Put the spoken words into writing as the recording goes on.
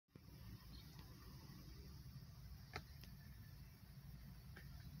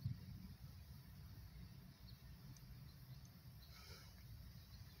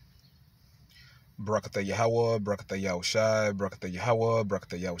Barakatah Yahawah, Barakatah Yahushai, Barakatah Yahawah,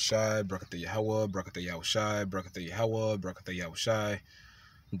 Barakatah Yahushai, Barakatah Yahawah, Barakatah Yahushai, Barakatah Yahawah, Barakatah Yahushai,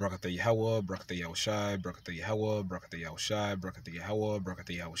 Barakatah Yahawah, Barakatah Yahushai, Barakatah Yahawah, Barakatah Yahushai, Barakatah Yahawah,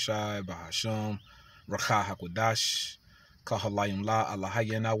 Barakatah Yahushai, Bahasham, Rakha Hakodash, Kahalayim La,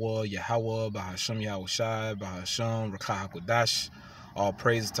 Allahayanawa, Yahawah, Bahasham Yahushai, Bahasham, Rakha Hakodash. All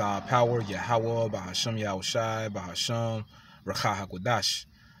praise to our power, Yahawah, Bahasham Yahushai, Bahasham, Rakha Hakodash.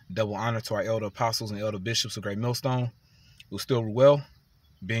 Double honor to our elder apostles and elder bishops of Great Millstone, who still well,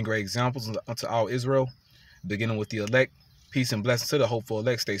 being great examples unto all Israel, beginning with the elect. Peace and blessings to the hopeful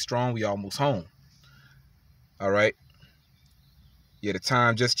elect. Stay strong. We almost home. All right. Yeah, the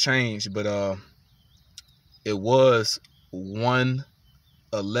time just changed, but it was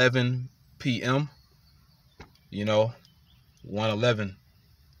 1:11 p.m. You know, 1:11.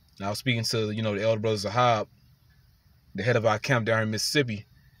 Now I was speaking to the elder brother Zahab, the head of our camp down here in Mississippi.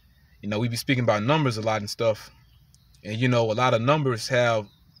 We be speaking about numbers a lot and stuff. And, a lot of numbers have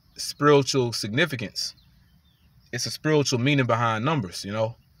spiritual significance. It's a spiritual meaning behind numbers,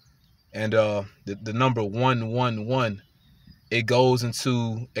 And the number 111, it goes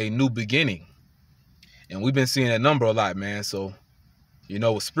into a new beginning. And we've been seeing that number a lot, man. So,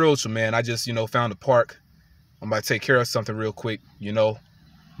 with spiritual, man, I just, found a park. I'm about to take care of something real quick,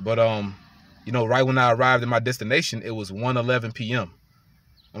 But, right when I arrived at my destination, it was 1:11 p.m.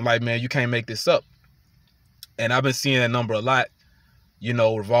 I'm like, man, you can't make this up. And I've been seeing that number a lot,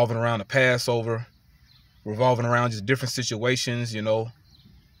 revolving around the Passover, revolving around just different situations,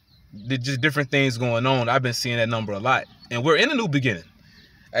 just different things going on. I've been seeing that number a lot. And we're in a new beginning.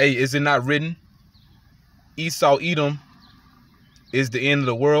 Hey, is it not written? Esau, Edom is the end of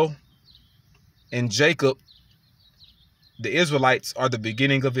the world. And Jacob, the Israelites, are the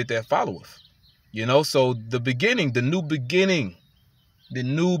beginning of it that followeth. So the beginning, the new beginning,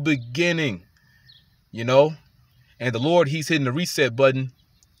 and the Lord, he's hitting the reset button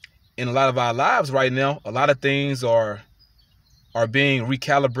in a lot of our lives right now. A lot of things are being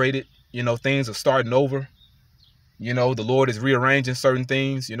recalibrated. Things are starting over. The Lord is rearranging certain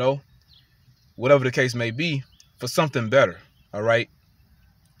things, whatever the case may be, for something better. All right.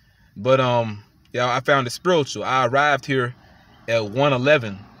 But, I found it spiritual. I arrived here at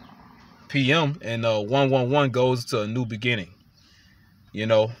 1:11 p.m. and 111 goes to a new beginning,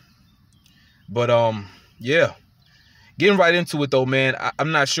 But, yeah. Getting right into it, though, man,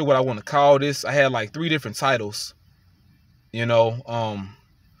 I'm not sure what I want to call this. I had like 3 different titles.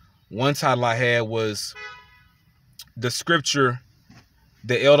 One title I had was the scripture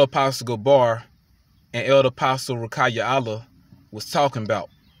the Elder Apostle Gabar and Elder Apostle Rakaya Allah was talking about.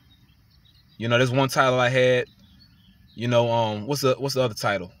 There's one title I had. What's the other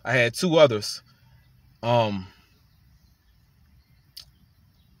title? I had 2 others.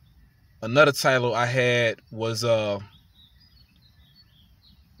 Another title I had was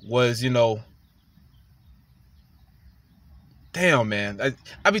damn, man,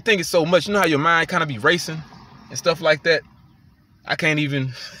 I be thinking so much. How your mind kind of be racing and stuff like that. I can't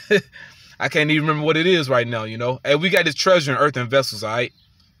even remember what it is right now. Hey, we got this treasure in earthen vessels. All right.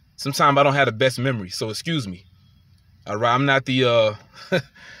 Sometimes I don't have the best memory, so excuse me. All right, I'm not the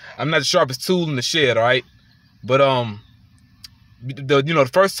I'm not the sharpest tool in the shed. All right, but the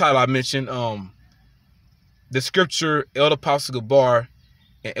first title I mentioned, the scripture Elder Apostle Gabar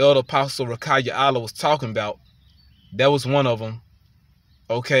and Elder Apostle Rakaya Allah was talking about. That was one of them.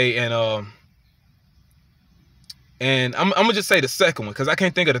 Okay, and I'm gonna just say the second one because I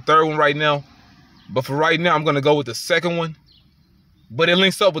can't think of the third one right now. But for right now, I'm gonna go with the second one. But it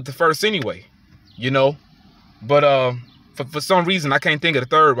links up with the first anyway, But for some reason, I can't think of the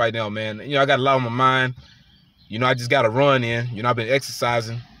third right now, man. I got a lot on my mind. I just got to run in. I've been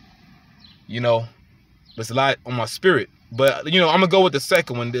exercising. There's a lot on my spirit. But, I'm going to go with the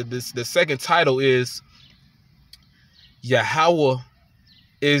second one. The second title is Yahawah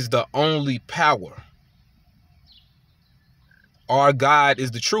is the only power. Our God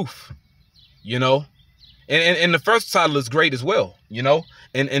is the truth, And the first title is great as well,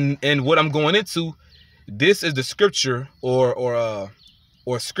 And what I'm going into, this is the scripture or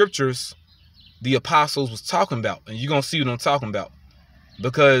scriptures the apostles was talking about, and you're gonna see what I'm talking about.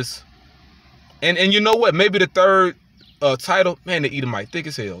 Because, and you know what? Maybe the third title, man, the Edomite thick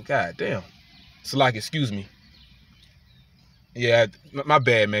as hell. God damn. So like, excuse me. Yeah, my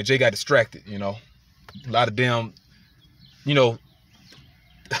bad, man. Jay got distracted. A lot of damn, a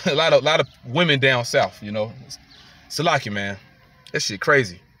lot of women down south, Salaki, man. That shit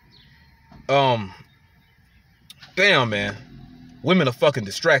crazy. Damn, man. Women are fucking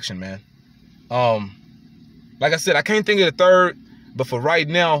distraction, man. Like I said, I can't think of the third, but for right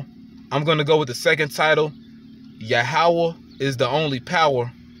now, I'm going to go with the second title. Yahawah is the only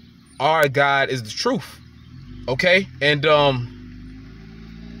power. Our God is the truth. Okay? And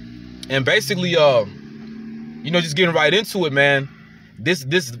basically, just getting right into it, man. This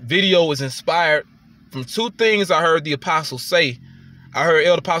video is inspired from two things I heard the apostles say. I heard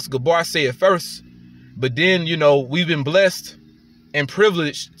Elder Apostle Gabar say it first, but then, we've been blessed and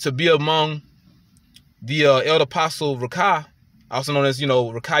privileged to be among the Elder Apostle Rakah, also known as,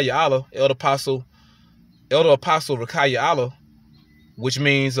 Rakah Yahawah, Elder Apostle Rakah Yahawah, which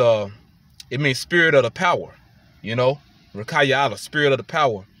means, it means spirit of the power, Rakah Yahawah, spirit of the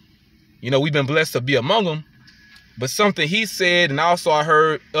power. We've been blessed to be among them. But something he said, and also I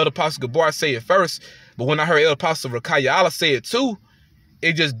heard Elder Apostle Gabar say it first, but when I heard Elder Apostle Rakah Yahawah say it too,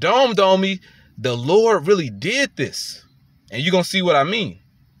 it just dawned on me, the Lord really did this. And you're going to see what I mean.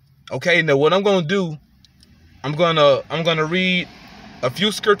 Okay, now what I'm going to do, I'm going to read a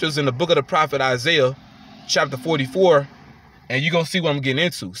few scriptures in the book of the prophet Isaiah, chapter 44, and you're going to see what I'm getting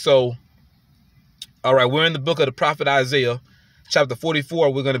into. So, all right, we're in the book of the prophet Isaiah, chapter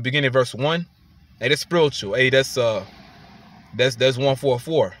 44. We're going to begin in verse 1. Hey, that's spiritual. Hey, that's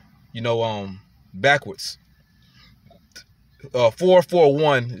 144. Backwards.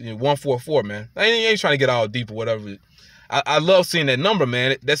 441, 144, man. I ain't trying to get all deep or whatever. I love seeing that number,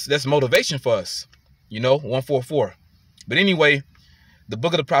 man. That's motivation for us. 144. But anyway, the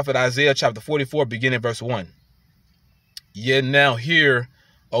book of the prophet Isaiah, chapter 44, beginning verse 1. Yet now hear,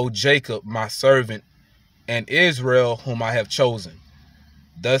 O Jacob, my servant, and Israel, whom I have chosen.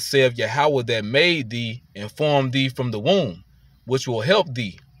 Thus saith Yahawah that made thee and formed thee from the womb, which will help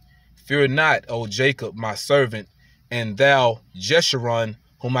thee. Fear not, O Jacob, my servant, and thou, Jeshurun,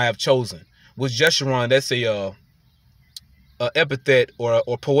 whom I have chosen. Which Jeshurun, that's a epithet or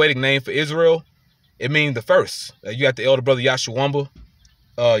poetic name for Israel. It means the first. You got the elder brother Yahshua.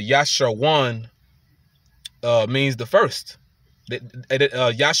 Yahshua means the first.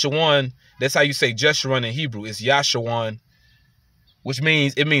 Yahshua, that's how you say Jeshurun in Hebrew. It's Yahshua, which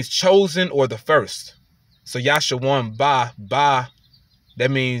means chosen or the first. So Yahshua ba,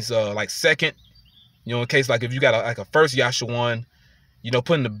 that means like second. In case like if you got a first Yahshua,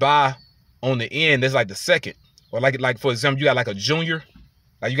 putting the ba on the end, that's like the second. Or like for example, you got like a junior,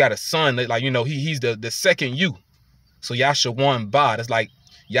 like you got a son, like he's the second you. So Yahshua ba, that's like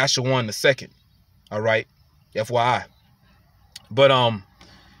Yahshua the second. All right, FYI. But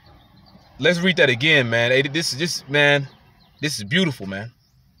let's read that again, man. Hey, this is beautiful, man.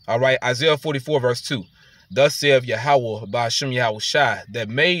 All right, Isaiah 44 verse 2. Thus saith Yahawah Ba'ashem Yahushai that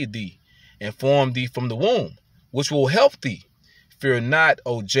made thee and formed thee from the womb, which will help thee. Fear not,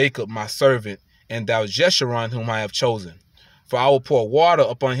 O Jacob, my servant, and thou Jeshurun, whom I have chosen. For I will pour water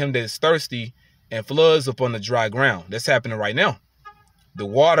upon him that is thirsty, and floods upon the dry ground. That's happening right now. The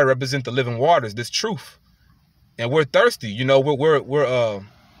water represents the living waters, this truth. And we're thirsty. We're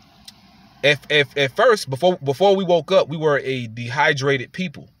at first, before we woke up, we were a dehydrated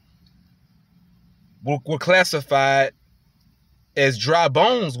people. We're classified as dry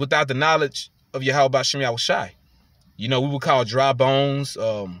bones without the knowledge of Yahawah Ba'ashem Yahushai. We were called dry bones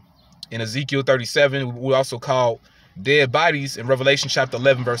in Ezekiel 37. We also called dead bodies in Revelation chapter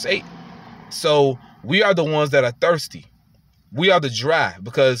 11, verse 8. So we are the ones that are thirsty. We are the dry,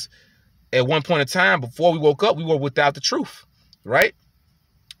 because at one point in time, before we woke up, we were without the truth, right?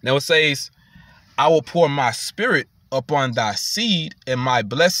 Now it says, I will pour my spirit upon thy seed and my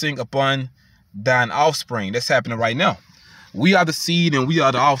blessing upon thine offspring. That's happening right now. We are the seed and we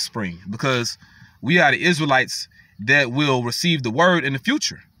are the offspring, because we are the Israelites that will receive the word in the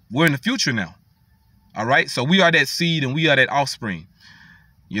future. We're in the future now. All right. So we are that seed and we are that offspring,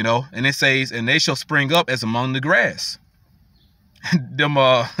 and it says, and they shall spring up as among the grass. Them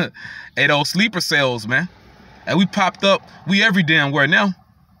those sleeper cells, man. And we popped up. We every damn where now.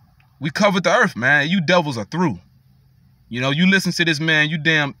 We covered the earth, man. You devils are through. You listen to this, man. You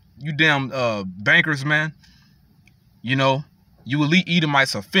damn bankers, man. You elite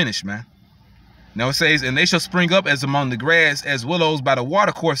Edomites are finished, man. Now it says, and they shall spring up as among the grass, as willows by the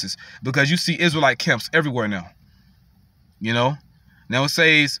water courses, because you see Israelite camps everywhere now. Now it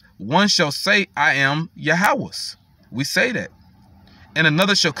says, one shall say, I am Yahawah's. We say that. And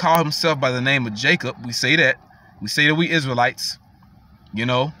another shall call himself by the name of Jacob. We say that. We say that we Israelites.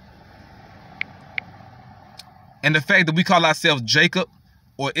 And the fact that we call ourselves Jacob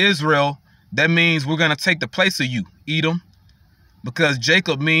or Israel, that means we're going to take the place of you, Edom. Because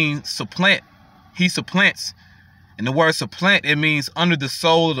Jacob means supplant. He supplants. And the word supplant, it means under the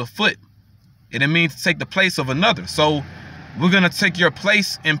sole of the foot. And it means to take the place of another. So we're going to take your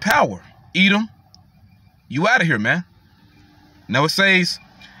place in power. Edom, you out of here, man. Now it says,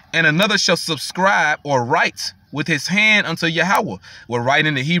 And another shall subscribe or write with his hand unto Yahawah. We're writing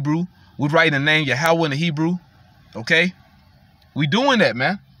in the Hebrew. We write the name Yahawah in the Hebrew. Okay? We doing that,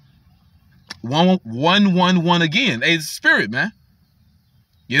 man. 111 again. Hey, it's spirit, man.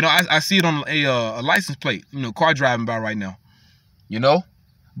 You know, I see it on a license plate. You know, car driving by right now. You know?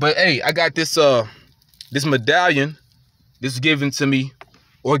 But hey, I got this this medallion. This was given to me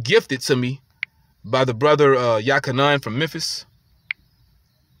or gifted to me by the brother Yahawah from Memphis.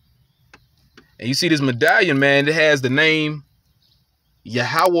 And you see this medallion, man, it has the name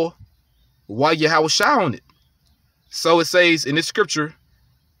Yahawah, Yahawah on it. So it says in this scripture,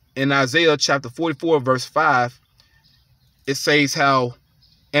 in Isaiah chapter 44, verse 5, it says how,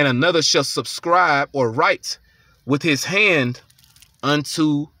 and another shall subscribe or write with his hand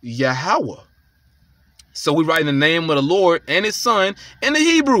unto Yahawah. So we write in the name of the Lord and his son in the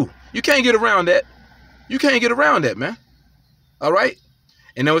Hebrew. You can't get around that. You can't get around that, man. All right.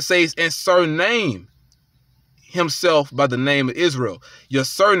 And then it says, and surname himself by the name of Israel. Your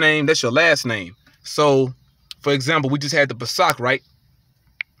surname, that's your last name. So, for example, we just had the Pesach, right?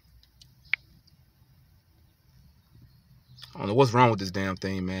 I don't know what's wrong with this damn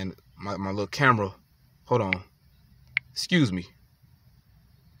thing, man. My little camera. Hold on. Excuse me.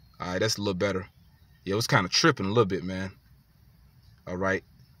 All right, that's a little better. Yeah, it was kind of tripping a little bit, man. All right.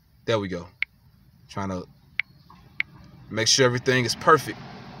 There we go. Trying to make sure everything is perfect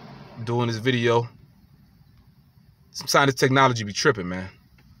doing this video. Sometimes this technology be tripping, man.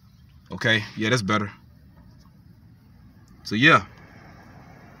 Okay, yeah, that's better. So yeah,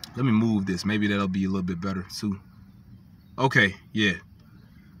 let me move this. Maybe that'll be a little bit better too. Okay, yeah.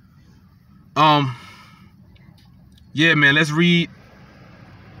 Yeah, man, let's read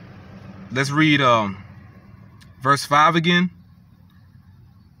verse 5 again.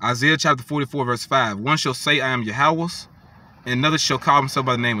 Isaiah chapter 44, verse 5. One shall say, I am Yahawah's, and another shall call himself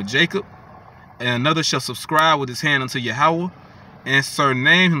by the name of Jacob, and another shall subscribe with his hand unto Yahawah, and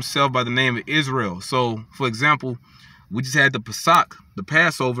surname himself by the name of Israel. So, for example, we just had the Pesach, the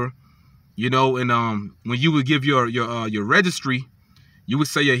Passover, you know, and when you would give your registry, you would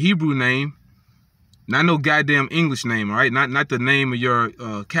say your Hebrew name, not no goddamn English name, all right? Not the name of your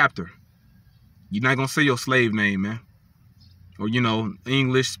captor. You're not gonna say your slave name, man. Or, you know,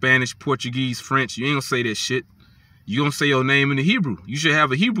 English, Spanish, Portuguese, French. You ain't gonna say that shit. You gonna say your name in the Hebrew. You should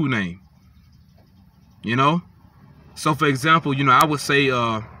have a Hebrew name. You know? So, for example, you know, I would say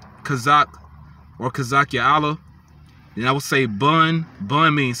Kazak or Kazak Yahawah. Then I would say Bun.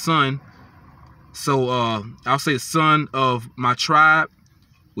 Bun means son. So, I'll say son of my tribe,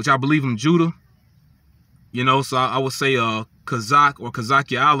 which I believe in Judah. You know, so I would say Kazak or Kazak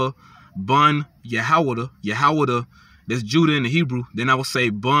Yahawah. Bun Yahawah. Yahawah, that's Judah in the Hebrew. Then I would say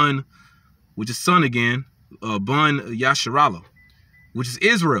Bun, which is son again. Bun Yasharallah, which is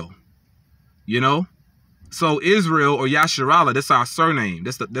Israel. You know? So Israel or Yasharallah, that's our surname.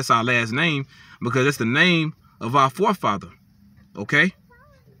 That's our last name, because that's the name of our forefather. Okay?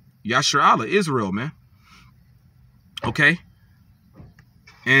 Yasharallah, Israel, man. Okay?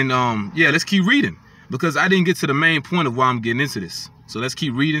 And yeah, let's keep reading, because I didn't get to the main point of why I'm getting into this. So let's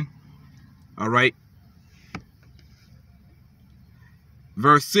keep reading. All right.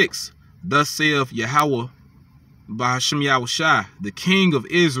 Verse 6. Thus saith Yahawah by Hashem Yahushua, the King of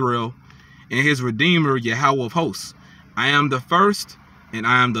Israel, and his Redeemer, Yahawah of hosts. I am the first and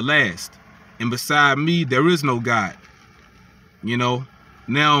I am the last, and beside me there is no God. You know,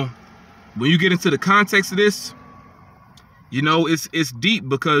 now when you get into the context of this, you know, it's deep,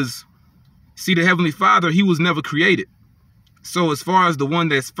 because see, the Heavenly Father, he was never created. So as far as the one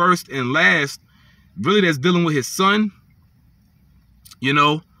that's first and last, really that's dealing with his son, you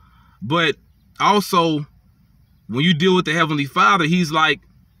know. But also, when you deal with the Heavenly Father, he's like,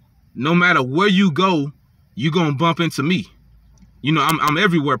 no matter where you go, you're going to bump into me. You know, I'm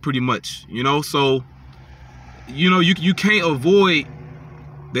everywhere pretty much, you know. So, you know, you can't avoid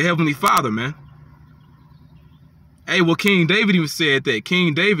the Heavenly Father, man. Hey, well, King David even said that.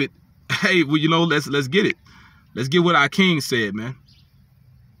 King David, hey, well, you know, let's get it. Let's get what our king said, man.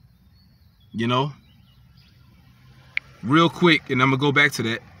 You know, real quick, and I'm gonna go back to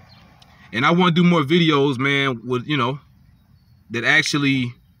that. And I want to do more videos, man, with, you know, that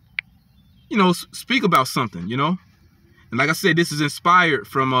actually, you know, speak about something, you know. And like I said, this is inspired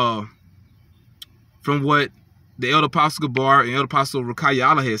from what the Elder Apostle Gabar and Elder Apostle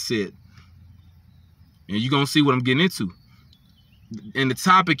Rakayala has said. And you're gonna see what I'm getting into. And the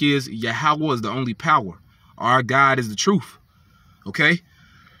topic is Yahawah is the only power. Our God is the truth. Okay?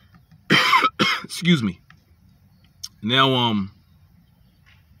 Excuse me. Now,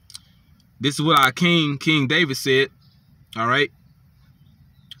 this is what our King David said. All right?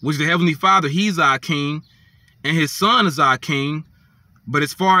 which the Heavenly Father, he's our king, and his son is our king. But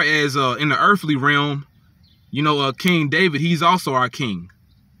as far as in the earthly realm, you know, King David, he's also our king.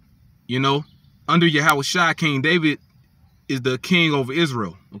 You know, under Yahawah, King David is the king over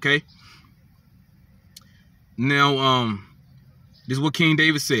Israel, okay? Now, this is what King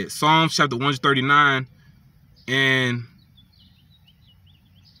David said. Psalms chapter 139, and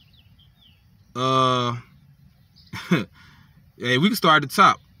hey, we can start at the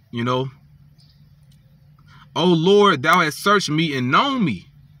top, you know. Oh Lord, thou hast searched me and known me.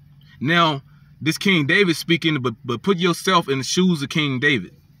 Now, this King David speaking, but put yourself in the shoes of King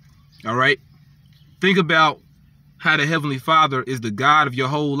David. All right? Think about how the Heavenly Father is the God of your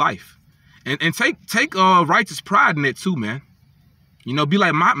whole life. And take righteous pride in that too, man. You know, be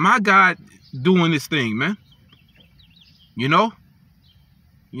like, my God doing this thing, man. You know?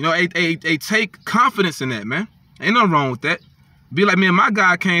 You know, take confidence in that, man. Ain't nothing wrong with that. Be like, man, my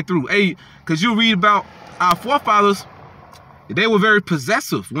God came through. Hey, because you read about our forefathers, they were very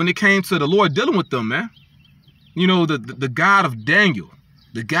possessive when it came to the Lord dealing with them, man. You know, the God of Daniel,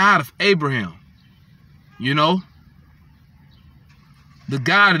 the God of Abraham, you know, the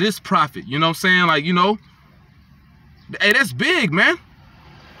God of this prophet, you know what I'm saying? Like, you know, hey, that's big, man.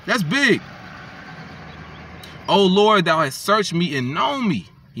 That's big. Oh Lord, thou hast searched me and known me.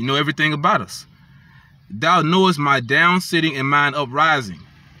 You know everything about us. Thou knowest my down sitting and mine uprising.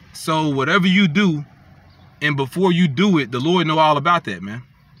 So whatever you do, and before you do it, the Lord know all about that, man.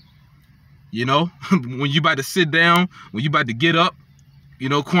 You know, when you about to sit down, when you about to get up, you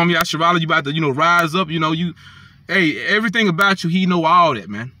know, Kwame Yasharala, you about to, you know, rise up, you know, hey, everything about you, he know all that,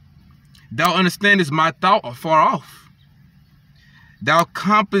 man. Thou understandest my thought afar off. Thou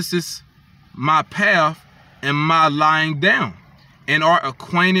compassest my path and my lying down, and art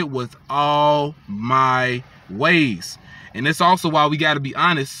acquainted with all my ways. And that's also why we got to be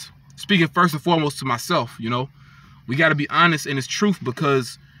honest. Speaking first and foremost to myself, you know, we got to be honest in its truth,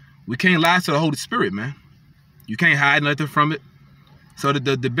 because we can't lie to the Holy Spirit, man. You can't hide nothing from it. So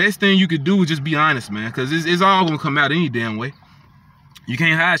the best thing you could do is just be honest, man, because it's all going to come out any damn way. You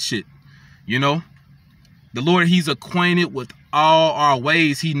can't hide shit, you know. The Lord, he's acquainted with all our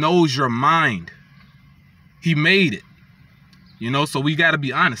ways. He knows your mind. He made it, you know, so we got to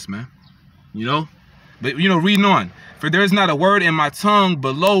be honest, man, you know. But, you know, reading on. For there is not a word in my tongue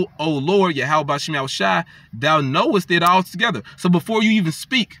below, O Lord, Yahawah, thou knowest it all together. So before you even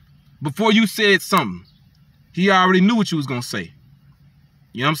speak, before you said something, he already knew what you was going to say.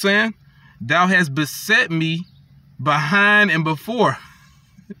 You know what I'm saying? Thou hast beset me behind and before.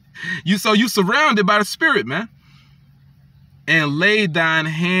 So you surrounded by the Spirit, man. And laid thine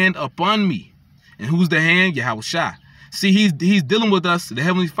hand upon me. And who's the hand? Yahawah. See, he's dealing with us, the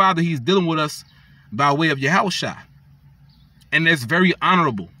Heavenly Father, he's dealing with us by way of Yahawah. And that's very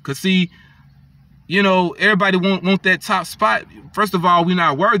honorable. Because, see, you know, everybody want that top spot. First of all, we're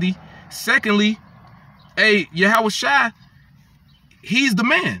not worthy. Secondly, hey, Yahawah, he's the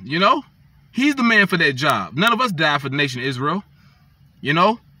man, you know. He's the man for that job. None of us died for the nation of Israel, you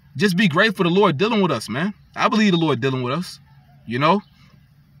know. Just be grateful the Lord dealing with us, man. I believe the Lord dealing with us, you know.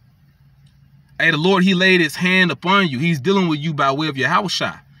 Hey, the Lord, he laid his hand upon you. He's dealing with you by way of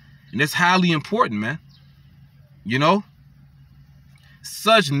Yahawah. And that's highly important, man. You know.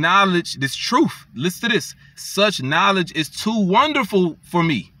 Such knowledge, this truth, listen to this. Such knowledge is too wonderful for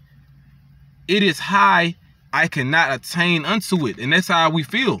me. It is high, I cannot attain unto it. And that's how we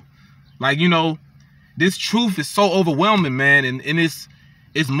feel. Like, you know, this truth is so overwhelming, man. And it's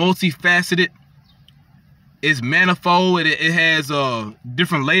multifaceted. It's manifold. It has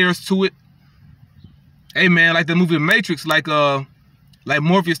different layers to it. Hey, man, like the movie Matrix, like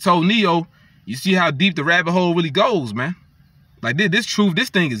Morpheus told Neo, you see how deep the rabbit hole really goes, man. Like this truth, this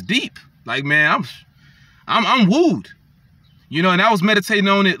thing is deep. Like, man, I'm wooed. You know, and I was meditating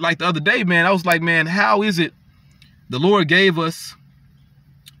on it like the other day, man. I was like, man, how is it the Lord gave us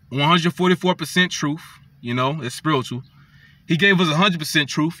 144% truth, you know, it's spiritual. He gave us 100%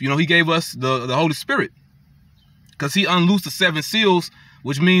 truth, you know, he gave us the Holy Spirit. Because he unloosed the 7 seals,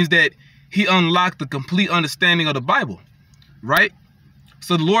 which means that he unlocked the complete understanding of the Bible, right?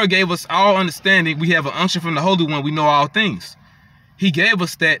 So the Lord gave us all understanding. We have an unction from the Holy One. We know all things. He gave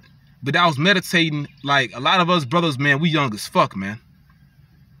us that, but I was meditating, like a lot of us brothers, man, we young as fuck, man.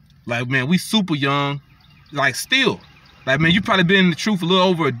 Like, man, we super young, like still. Like, man, you probably been in the truth a little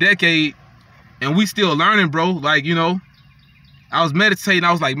over a decade, and we still learning, bro. Like, you know, I was meditating.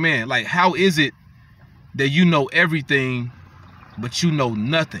 I was like, man, like, how is it that you know everything, but you know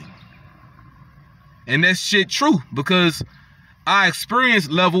nothing? And that shit true, because our experience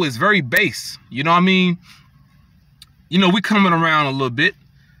level is very base. You know what I mean? You know, we coming around a little bit.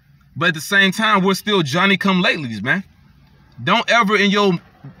 But at the same time, we're still Johnny come latelys, man. Don't ever in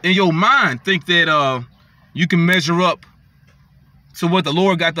your mind think that you can measure up to what the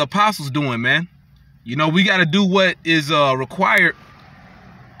Lord got the apostles doing, man. You know, we got to do what is required,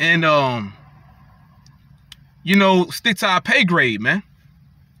 and you know, stick to our pay grade, man.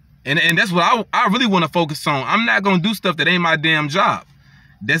 And that's what I really want to focus on. I'm not gonna do stuff that ain't my damn job.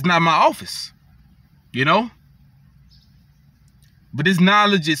 That's not my office, you know. But this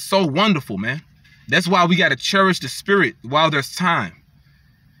knowledge is so wonderful, man. That's why we got to cherish the spirit while there's time.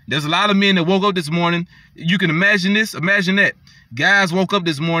 There's a lot of men that woke up this morning. You can imagine this. Imagine that. Guys woke up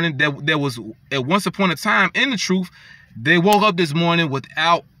this morning that was at once upon a time in the truth. They woke up this morning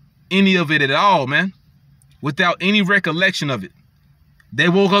without any of it at all, man. Without any recollection of it. They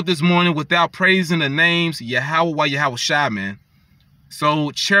woke up this morning without praising the names Yahawah, Yahawah, man.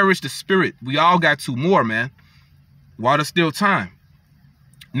 So cherish the spirit. We all got two more, man, while there's still time.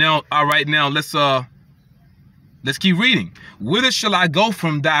 Now, all right, now let's keep reading. Whither shall I go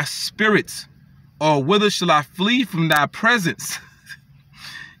from thy spirit, or whither shall I flee from thy presence?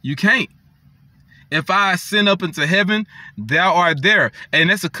 You can't. If I ascend up into heaven, thou art there. And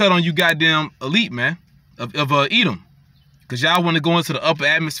that's a cut on you goddamn elite, man, of Edom. Because y'all want to go into the upper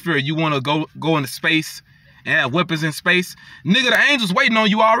atmosphere. You want to go into space and have weapons in space. Nigga, the angels waiting on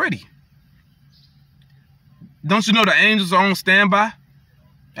you already. Don't you know the angels are on standby?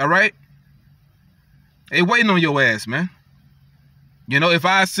 All right? They waiting on your ass, man. You know, if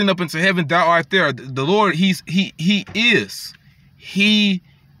I ascend up into heaven, thou art there. The Lord, he is. He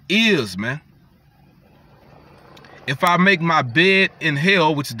is, man. If I make my bed in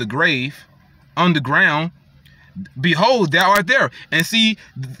hell, which is the grave, underground, behold, thou art there. And see,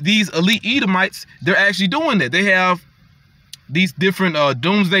 these elite Edomites, they're actually doing that. They have these different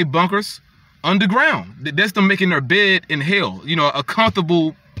doomsday bunkers underground. That's them making their bed in hell. You know, a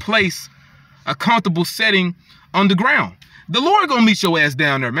comfortable place, a comfortable setting underground. The Lord gonna meet your ass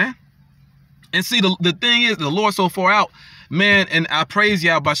down there, man. And see, the thing is, the Lord so far out, man, and I praise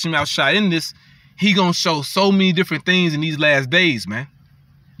Yahweh Bashim Al-Shai in this, he gonna show so many different things in these last days, man.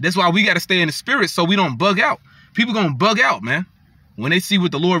 That's why we gotta stay in the spirit so we don't bug out. People gonna bug out, man, when they see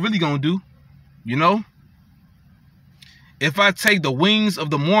what the Lord really gonna do, you know? If I take the wings of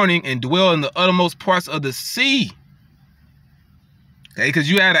the morning and dwell in the uttermost parts of the sea. Okay, because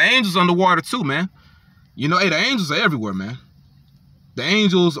you have the angels underwater too, man. You know, hey, the angels are everywhere, man. The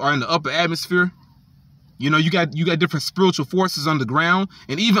angels are in the upper atmosphere. You know, you got different spiritual forces underground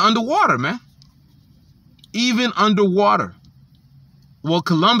and even underwater, man. Even underwater. Well,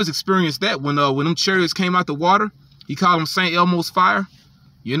 Columbus experienced that when them chariots came out the water. He called them St. Elmo's fire,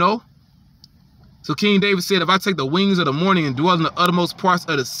 you know. So King David said, if I take the wings of the morning and dwell in the uttermost parts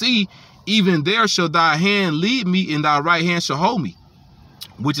of the sea, even there shall thy hand lead me and thy right hand shall hold me.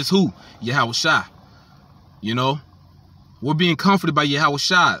 Which is who? Yahawah Shai. You know, we're being comforted by Yahawah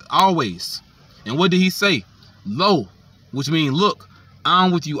Shai always. And what did he say? Lo, which means look,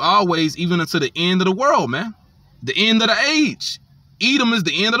 I'm with you always, even unto the end of the world, man. The end of the age. Edom is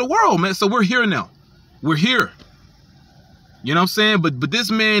the end of the world, man. So we're here now. We're here. You know what I'm saying? But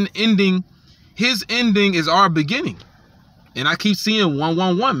this man ending, his ending is our beginning. And I keep seeing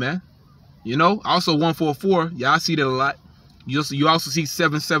 111, man. You know, also 144. Yeah, I see that a lot. You also see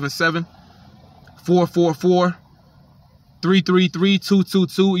 777, 444, 333,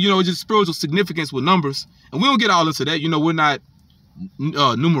 222. You know, just spiritual significance with numbers. And we don't get all into that. You know, we're not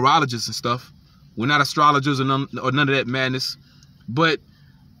numerologists and stuff. We're not astrologers or none of that madness. But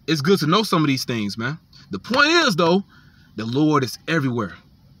it's good to know some of these things, man. The point is, though, the Lord is everywhere.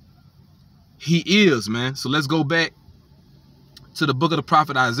 He is, man. So let's go back to the book of the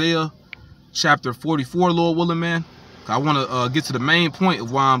prophet Isaiah, chapter 44, Lord willing, man. I want to get to the main point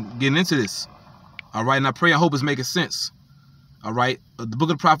of why I'm getting into this. All right, and I pray, I hope it's making sense. All right, the book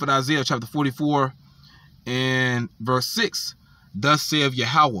of the prophet Isaiah, chapter 44, and verse 6. Thus saith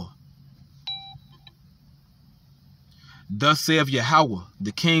Yahawah. Thus saith Yahawah,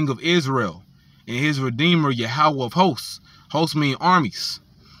 the King of Israel, and his Redeemer, Yahawah of hosts. Hosts mean armies.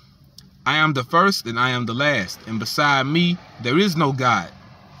 I am the first and I am the last, and beside me there is no God.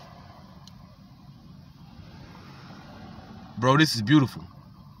 Bro, this is beautiful.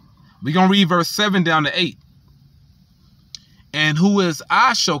 We're going to read verse 7 down to 8. And who is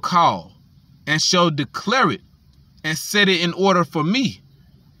I shall call, and shall declare it, and set it in order for me,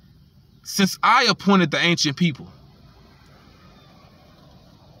 since I appointed the ancient people.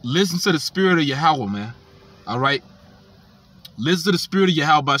 Listen to the spirit of Yahawah, man. All right? Listen to the spirit of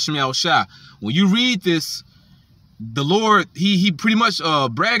Yahawah by Shem Yahushua. When you read this, the Lord, he pretty much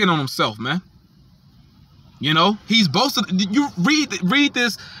bragging on himself, man. You know, he's boasting. You read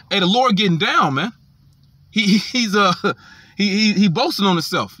this, and the Lord getting down, man. He's boasting on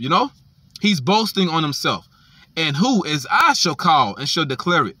himself, you know? He's boasting on himself. And who is I shall call and shall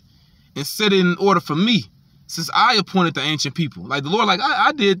declare it and set it in order for me, since I appointed the ancient people. Like the Lord, like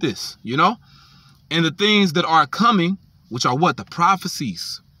I did this, you know? And the things that are coming, which are what? The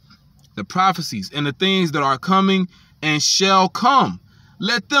prophecies. The prophecies and the things that are coming and shall come.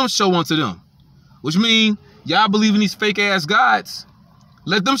 Let them show unto them. Which means y'all believe in these fake ass gods.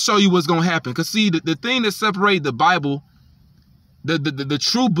 Let them show you what's going to happen. Because see, the thing that separates the Bible, the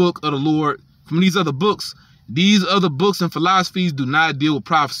true book of the Lord, from these other books and philosophies do not deal with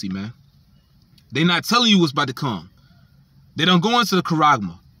prophecy, man. They're not telling you what's about to come. They don't go into the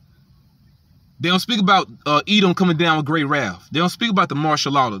charagma. They don't speak about Edom coming down with great wrath. They don't speak about the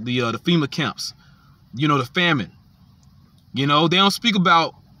martial law, the FEMA camps, you know, the famine. You know, they don't speak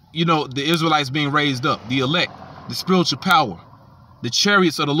about, you know, the Israelites being raised up, the elect, the spiritual power, the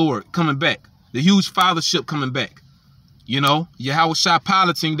chariots of the Lord coming back, the huge fathership coming back. You know, Yahawah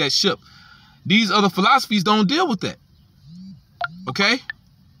piloting that ship. These other philosophies don't deal with that. Okay?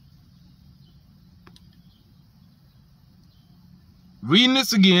 Reading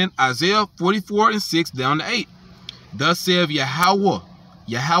this again, Isaiah 44:6 down to 8. Thus saith Yahawah.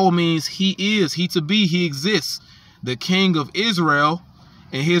 Yahawah means he is, he to be, he exists. The King of Israel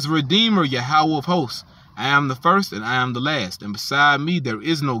and his Redeemer, Yahawah of hosts. I am the first and I am the last, and beside me there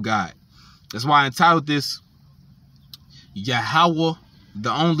is no God. That's why I entitled this Yahawah,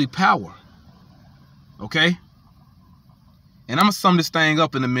 the only power. Okay? And I'm going to sum this thing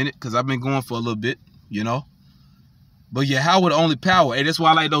up in a minute because I've been going for a little bit, you know. But Yahawah, the only power. And that's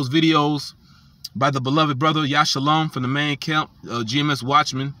why I like those videos by the beloved brother Yashalom from the main camp, GMS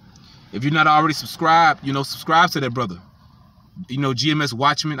Watchman. If you're not already subscribed, you know, subscribe to that brother. You know, GMS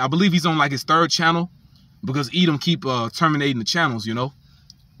Watchman. I believe he's on like his 3rd channel because Edom keep terminating the channels, you know.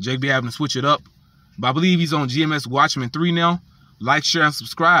 Jake be having to switch it up. But I believe he's on GMS Watchman 3 now. Like, share, and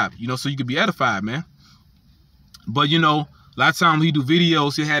subscribe, you know, so you can be edified, man. But, you know, a lot of times he do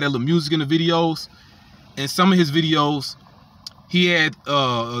videos, he had that little music in the videos. And some of his videos, he had,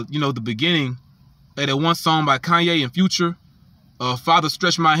 you know, the beginning of that one song by Kanye and Future, Father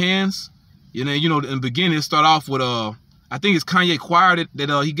Stretch My Hands. You know, in the beginning, it start off with, I think it's Kanye choir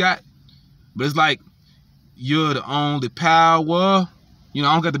that he got. But it's like, you're the only power. You know,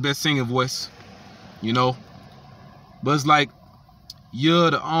 I don't got the best singing voice, you know. But it's like,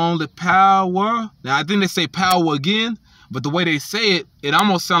 you're the only power. Now, I think they say power again, but the way they say it, it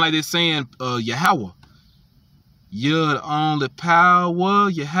almost sounds like they're saying Yahawah. You're the only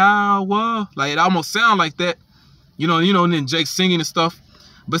power, Yahawah. Like, it almost sounds like that. You know, and then Jake singing and stuff.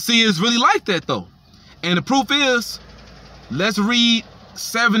 But see, it's really like that, though. And the proof is, let's read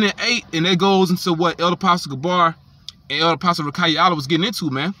 7 and 8, and that goes into what Elder Apostle Gabar and Elder Apostle Rakaya was getting into,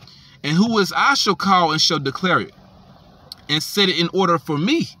 man. And who is I shall call and shall declare it, and set it in order for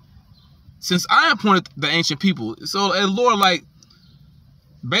me, since I appointed the ancient people. So, and Lord, like,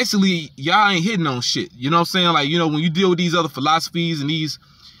 basically, y'all ain't hitting on shit. You know what I'm saying? Like, you know, when you deal with these other philosophies and these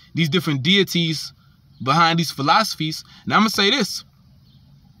different deities behind these philosophies. Now, I'm going to say this.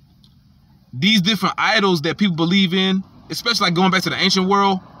 These different idols that people believe in, especially like going back to the ancient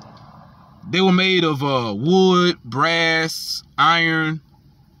world, they were made of wood, brass, iron,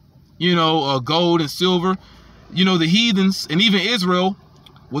 you know, gold and silver. You know, the heathens and even Israel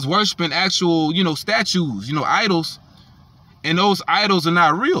was worshiping actual, you know, statues, you know, idols. And those idols are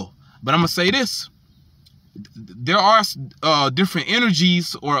not real. But I'm going to say this. There are different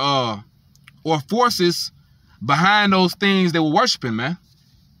energies or forces behind those things they were worshiping, man.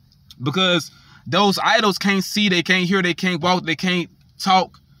 Because those idols can't see, they can't hear, they can't walk, they can't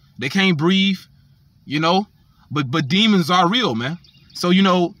talk, they can't breathe, you know. But demons are real, man. So, you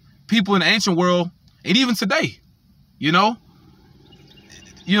know, people in the ancient world, and even today, you know,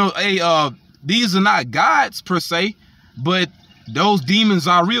 these are not gods per se, but those demons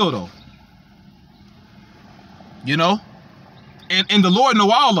are real, though. You know? And the Lord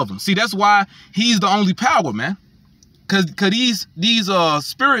know all of them. See, that's why he's the only power, man. Cause these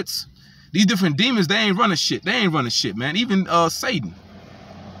spirits, these different demons, they ain't running shit. They ain't running shit, man. Even Satan.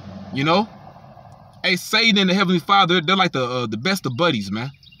 You know? Hey, Satan and the Heavenly Father, they're like the best of buddies,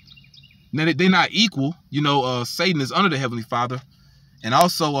 man. Now, they're not equal. You know, Satan is under the Heavenly Father. And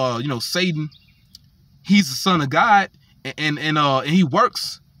also, you know, Satan, he's the son of God. And he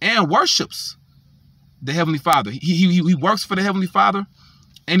works and worships the Heavenly Father. He works for the Heavenly Father,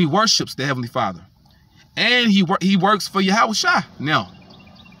 and he worships the Heavenly Father. And he works for Yahawah. Now,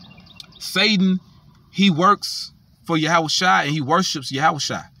 Satan, he works for Yahawah and he worships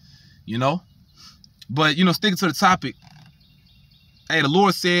Yahawah, you know. But, you know, sticking to the topic, hey, the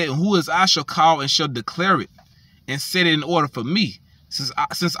Lord said, who is I shall call and shall declare it and set it in order for me,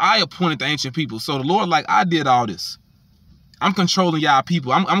 since I appointed the ancient people. So the Lord, like, I did all this. I'm controlling y'all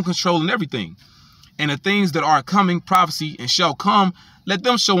people. I'm controlling everything. And the things that are coming, prophecy, and shall come, let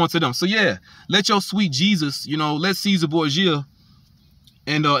them show unto them. So yeah, let your sweet Jesus, you know, let Caesar Borgia,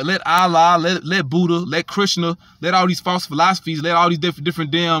 and let Allah, let Buddha, let Krishna, let all these false philosophies, let all these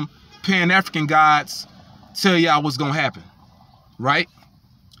different damn Pan-African gods tell y'all what's going to happen. Right?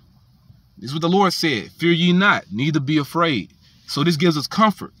 This is what the Lord said. Fear ye not, neither be afraid. So this gives us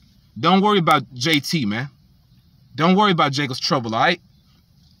comfort. Don't worry about JT, man. Don't worry about Jacob's trouble, all right?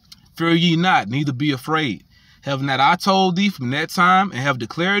 Fear ye not, neither be afraid. Have not I told thee from that time and have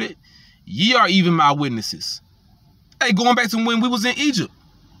declared it? Ye are even my witnesses. Hey, going back to when we was in Egypt,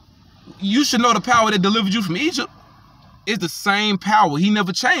 you should know the power that delivered you from Egypt. It's the same power. He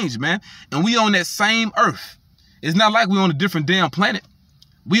never changed, man. And we on that same earth. It's not like we on a different damn planet.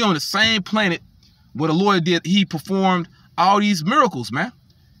 We on the same planet where the Lord did. He performed all these miracles, man.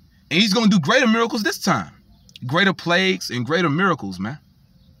 And he's going to do greater miracles this time. Greater plagues and greater miracles, man.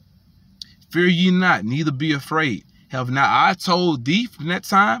 Fear ye not, neither be afraid. Have not I told thee from that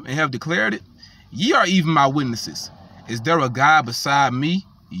time and have declared it? Ye are even my witnesses. Is there a God beside me?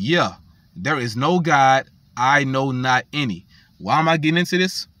 Yeah, there is no God, I know not any. Why am I getting into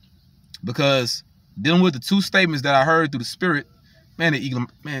this? Because dealing with the two statements that I heard through the Spirit, man, the eagle,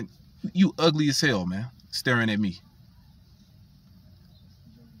 man, you ugly as hell, man, staring at me.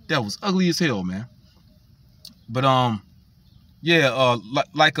 That was ugly as hell, man. But yeah,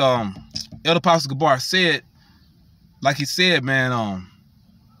 like Elder Apostle Gabar said, like he said, man,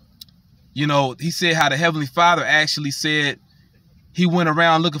 you know, he said how the Heavenly Father actually said he went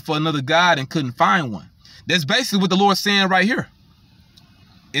around looking for another God and couldn't find one. That's basically what the Lord's saying right here.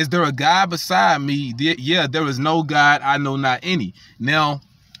 Is there a God beside me? Yeah, there is no God, I know not any. Now,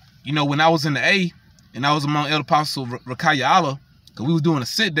 you know, when I was in the A and I was among Elder Apostle Rakaya Allah, because we was doing a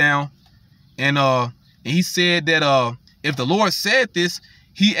sit down, and he said that if the Lord said this,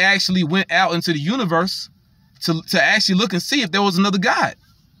 he actually went out into the universe to actually look and see if there was another God,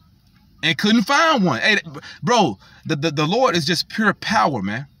 and couldn't find one. Hey, bro, the Lord is just pure power,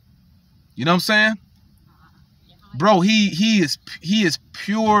 man. You know what I'm saying? Bro, he is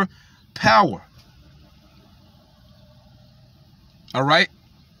pure power. All right?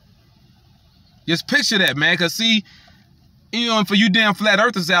 Just picture that, man. Because see, you know, and for you damn flat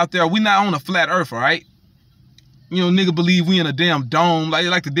earthers out there, we not on a flat earth, all right? You know, nigga believe we in a damn dome,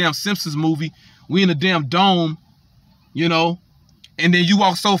 like the damn Simpsons movie. We in a damn dome, you know, and then you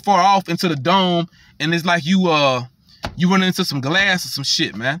walk so far off into the dome, and it's like you run into some glass or some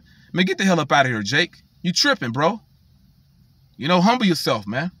shit, man. Man, get the hell up out of here, Jake. You tripping, bro. You know, humble yourself,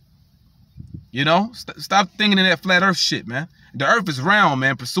 man. You know, stop thinking in that flat earth shit, man. The earth is round,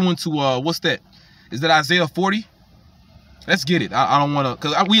 man, pursuant to, what's that? Is that Isaiah 40? Let's get it. I don't want to,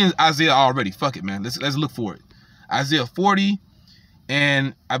 because we in Isaiah already. Fuck it, man. Let's look for it. Isaiah 40,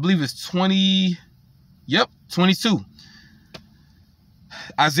 and I believe it's 20, yep, 22.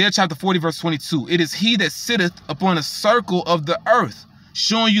 Isaiah chapter 40, verse 22. It is he that sitteth upon a circle of the earth,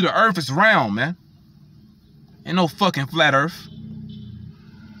 showing you the earth is round, man. Ain't no fucking flat earth.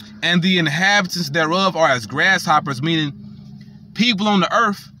 And the inhabitants thereof are as grasshoppers, meaning people on the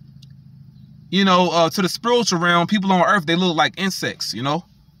earth, you know, to the spiritual realm, people on earth, they look like insects, you know.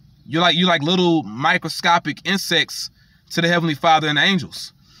 You're like little microscopic insects to the Heavenly Father and the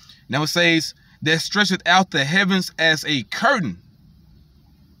angels. Now it says, that stretcheth out the heavens as a curtain.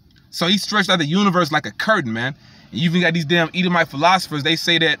 So he stretched out the universe like a curtain, man. And you even got these damn Edomite philosophers, they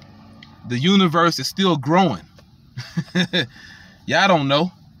say that the universe is still growing. Y'all don't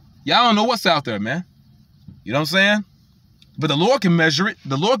know. Y'all don't know what's out there, man. You know what I'm saying? But the Lord can measure it.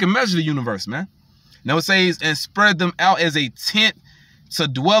 The Lord can measure the universe, man. Now it says, and spread them out as a tent to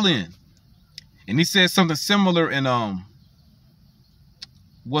dwell in. And he said something similar in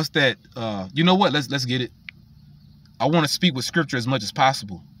what's that? You know what? Let's get it. I want to speak with scripture as much as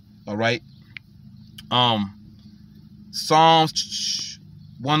possible. All right. Psalms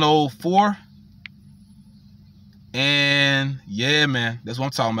 104. And yeah, man, that's what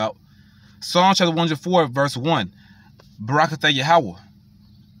I'm talking about. Psalm chapter 104, verse 1. Barakatha Yahawah.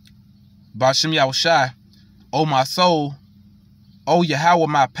 Bashem Yahushai. O my soul, O Yahawah,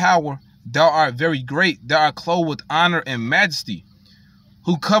 my power, thou art very great. Thou art clothed with honor and majesty,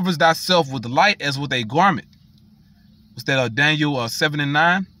 who covers thyself with light as with a garment. What's that? Daniel 7 and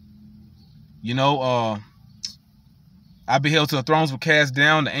 9. You know, I beheld till the thrones were cast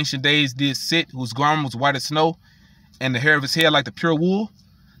down. The ancient days did sit, whose garment was white as snow, and the hair of his head like the pure wool.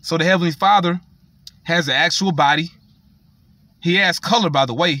 So the Heavenly Father, has an actual body. He has color, by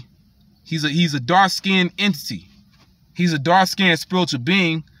the way. He's a dark-skinned entity. He's a dark-skinned spiritual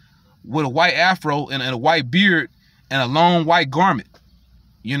being with a white afro and a white beard and a long white garment,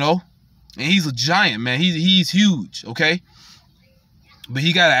 you know? And he's a giant, man. He's huge, okay? But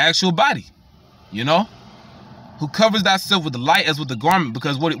he got an actual body, you know? Who covers thyself with the light as with the garment,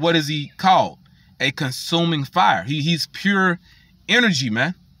 because what is he called? A consuming fire. He's pure energy,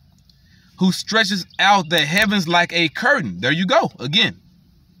 man. Who stretches out the heavens like a curtain. There you go, again.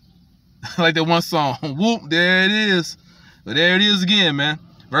 Like that one song, whoop, there it is. But there it is again, man.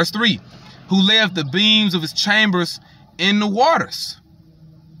 Verse 3, who layeth the beams of his chambers in the waters.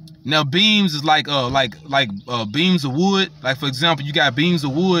 Now beams is like beams of wood. Like, for example, you got beams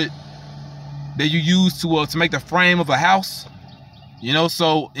of wood that you use to make the frame of a house. You know,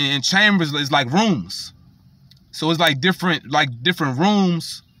 so in chambers is like rooms. So it's like different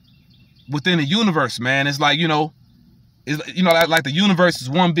rooms within the universe, man. It's like, like the universe is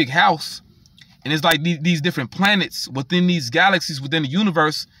one big house, and it's like these different planets within these galaxies within the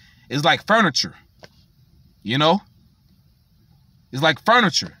universe is like furniture. You know, it's like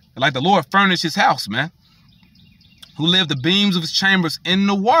furniture, like the Lord furnished his house, man. Who lived the beams of his chambers in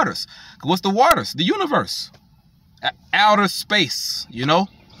the waters. What's the waters? The universe, outer space. You know,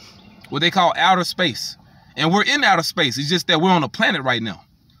 what they call outer space, and we're in outer space. It's just that we're on a planet right now.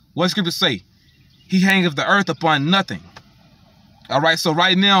 What does Scripture say? He hangeth the earth upon nothing. All right, so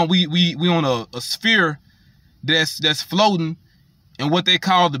right now we on a sphere that's floating in what they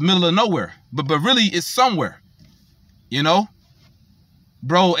call the middle of nowhere, but really it's somewhere, you know,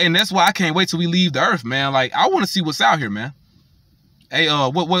 bro. And that's why I can't wait till we leave the earth, man. Like, I want to see what's out here, man. Hey,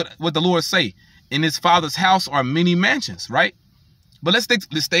 what the Lord say? In his Father's house are many mansions, right? But let's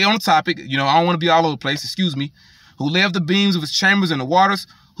stay on the topic. You know, I don't want to be all over the place. Excuse me. Who layeth the beams of his chambers in the waters,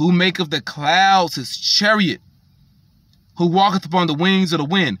 who maketh the clouds his chariot, who walketh upon the wings of the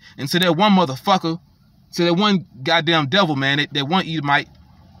wind. And to that one motherfucker, to that one goddamn devil, man, that one Edomite,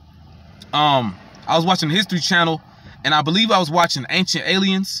 I was watching the History Channel, and I believe I was watching Ancient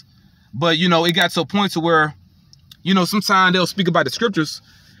Aliens, but, you know, it got to a point to where, you know, sometimes they'll speak about the scriptures,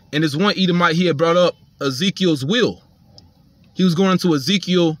 and this one Edomite, he had brought up Ezekiel's will. He was going into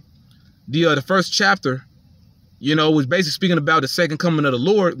Ezekiel, the first chapter, you know, was basically speaking about the second coming of the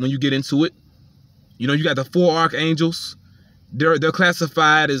Lord. When you get into it, you know, you got the 4 archangels. They're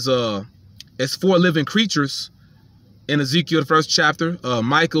classified as 4 living creatures in Ezekiel, the first chapter.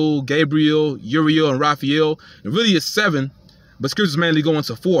 Michael, Gabriel, Uriel, and Raphael. It really is 7, but scriptures mainly go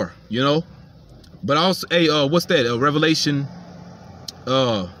into 4, you know. But also, hey, what's that? Revelation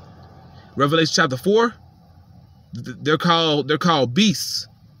chapter 4. They're called beasts.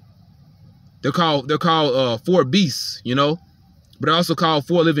 They're called 4 beasts, you know, but they're also called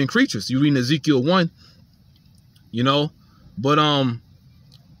 4 living creatures. You read in Ezekiel 1, you know, but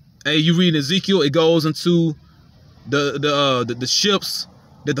hey, you read in Ezekiel, it goes into the ships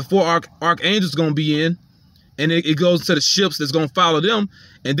that the 4 archangels gonna be in, and it goes to the ships that's gonna follow them,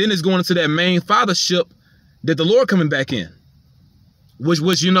 and then it's going into that main father ship that the Lord coming back in,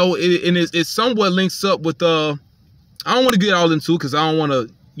 which you know, it somewhat links up with I don't want to get all into it because I don't want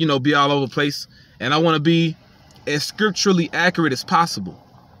to, you know, be all over the place, and I want to be as scripturally accurate as possible.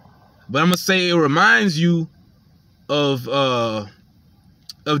 But I'm gonna say it reminds you of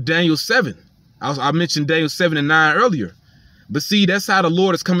Daniel 7. I mentioned Daniel 7 and 9 earlier, but see, that's how the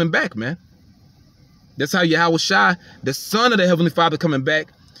Lord is coming back, man. That's how Yahawah, the Son of the Heavenly Father, coming back,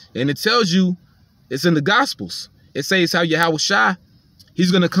 and it tells you, it's in the Gospels. It says how Yahawah,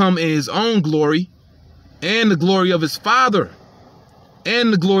 he's gonna come in his own glory, and the glory of his Father,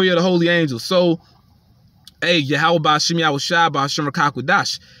 and the glory of the holy angels. So, hey, Yahawah Ba'ashem Yahushua Ba'ashem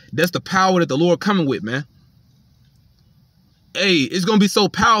Rakakwadash. That's the power that the Lord coming with, man. Hey, it's going to be so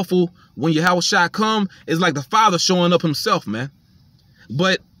powerful when Yahawah come. It's like the Father showing up himself, man.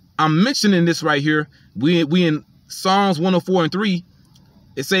 But I'm mentioning this right here. We in Psalms 104 and 3.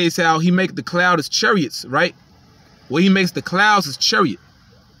 It says how he makes the cloud his chariots, right? Well, he makes the clouds his chariot.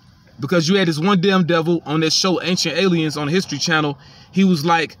 Because you had this one damn devil on that show, Ancient Aliens, on the History Channel. He was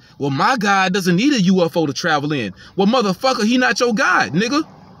like, well, my God doesn't need a UFO to travel in. Well, motherfucker, he not your God, nigga.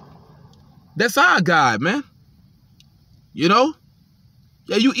 That's our God, man. You know?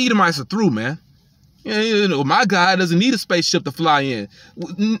 Yeah, you Edomites are through, man. Yeah, you know, my God doesn't need a spaceship to fly in.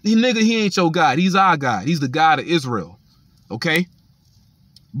 Nigga, he ain't your God. He's our God. He's the God of Israel. Okay?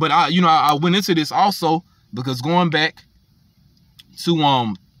 But I went into this also because going back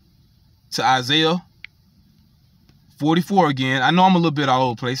to Isaiah 44 again. I know I'm a little bit all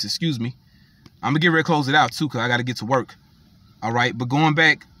over the place. Excuse me. I'm going to get ready to close it out, too, because I got to get to work. All right. But going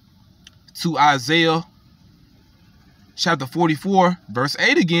back to Isaiah chapter 44, verse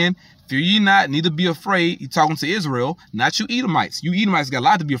 8 again. Fear ye not, neither be afraid. He's talking to Israel, not you Edomites. You Edomites got a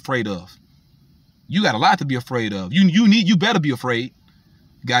lot to be afraid of. You got a lot to be afraid of. You better be afraid.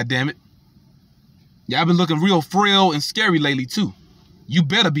 God damn it. Y'all been looking real frail and scary lately too. You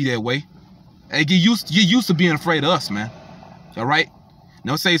better be that way. Hey, get used to being afraid of us, man. All right?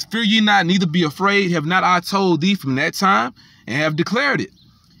 Now it says, fear ye not, neither be afraid. Have not I told thee from that time, and have declared it?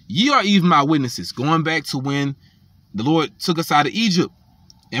 Ye are even my witnesses. Going back to when the Lord took us out of Egypt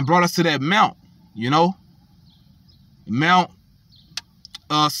and brought us to that mount, you know, Mount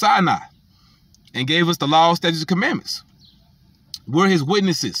Sinai, and gave us the law, statutes, and commandments. We're his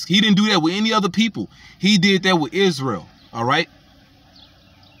witnesses. He didn't do that with any other people. He did that with Israel. All right?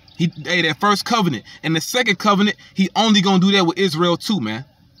 That first covenant. And the second covenant, he only gonna do that with Israel too, man.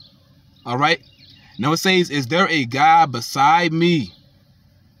 All right? Now it says, is there a God beside me?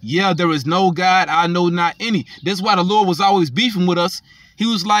 Yeah, there is no God, I know not any. That's why the Lord was always beefing with us. He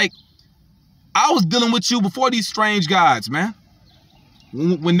was like, I was dealing with you before these strange gods, man.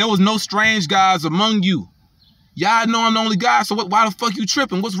 When there was no strange gods among you. Y'all know I'm the only God, so why the fuck you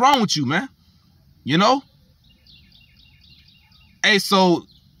tripping? What's wrong with you, man? You know? Hey, so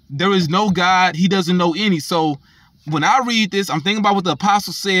there is no God, he doesn't know any. So when I read this, I'm thinking about what the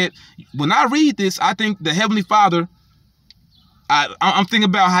apostle said. When I read this, I think the Heavenly Father, I'm thinking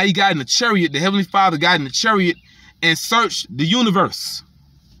about how he got in the chariot. The Heavenly Father got in the chariot and searched the universe.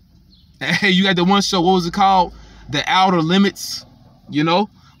 Hey, you got the one show, what was it called? The Outer Limits, you know?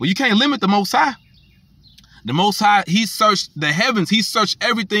 Well, you can't limit the Most High. The Most High, he searched the heavens. He searched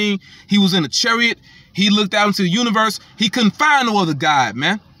everything. He was in a chariot. He looked out into the universe. He couldn't find no other God,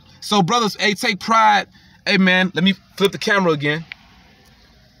 man. So, brothers, hey, take pride. Hey, man, let me flip the camera again.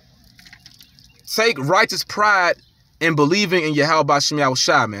 Take righteous pride in believing in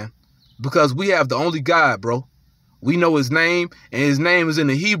Yahawah, man. Because we have the only God, bro. We know his name, and his name is in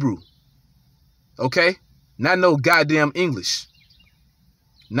the Hebrew. Okay? Not no goddamn English.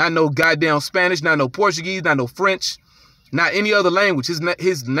 Not no goddamn Spanish, not no Portuguese, not no French, not any other language. His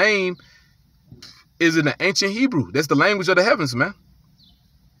name is in the ancient Hebrew. That's the language of the heavens, man.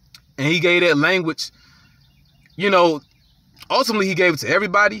 And he gave that language, you know, ultimately he gave it to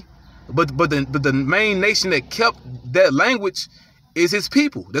everybody. But the main nation that kept that language is his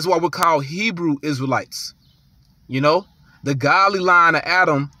people. That's why we're called Hebrew Israelites. You know, the godly line of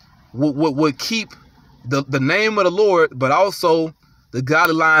Adam would keep the name of the Lord, but also the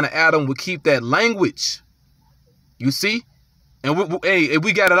godly line of Adam would keep that language. You see? And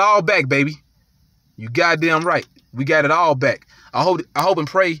we got it all back, baby. You goddamn right. We got it all back. I hope and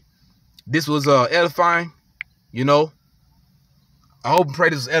pray this was edifying. You know? I hope and pray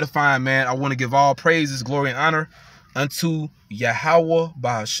this was edifying, man. I want to give all praises, glory, and honor unto Yahawah,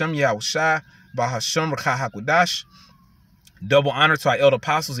 Bahashem Yahushai, Bahashem Rakah HaKodash. Double honor to our elder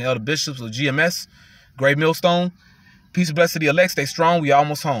apostles and elder bishops of GMS, Great Millstone. Peace and blessing to the elect. Stay strong. We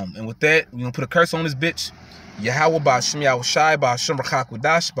almost home. And with that, we're going to put a curse on this bitch. Yahawah, Bahashem Yahushai, Bahashem Rakah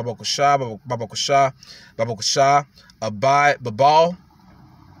HaKodash, Babakashah, Babakashah, Abad, Babal,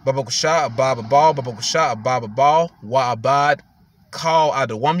 Babakashah, Abad, Babal, Babakashah, Abad, Babal, Wa'abad, Kal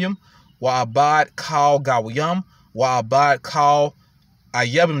Adawamyam, Wa'abad, Kal Gawayam, Wa'abad, Kal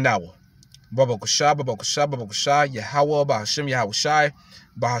Ayabim Nawa. Babakashah, Babakashah, Babakashah, Yahawah, Bahashem Yahushai,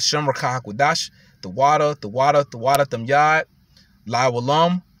 Bahashem Rakah HaKodash, the water, Tamyad,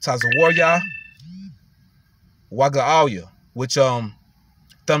 Laiwalam, Tazawarya, Waga'alya, which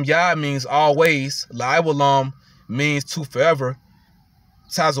Tamyad means always, Laiwalam means to forever,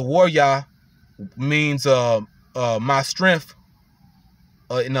 Tazawarya means my strength,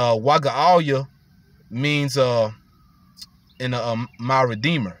 and Waga'alya means my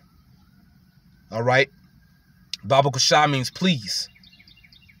redeemer. All right. Babakashah means please.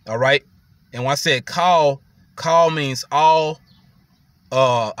 All right. And when I said call means all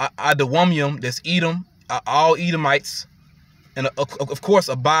Adawamium, that's Edom, all Edomites. And of course,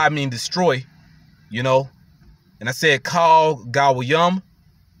 Abad means destroy, you know. And I said call Gawayum,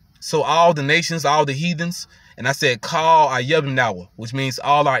 so all the nations, all the heathens. And I said call Ayabim Nawa, which means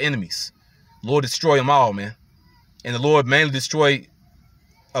all our enemies. Lord, destroy them all, man. And the Lord mainly destroyed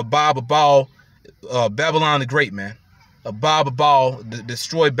Babal, Babylon the Great, man. Babal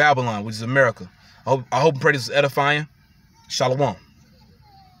destroyed Babylon, which is America. I hope and pray this is edifying. Shalom.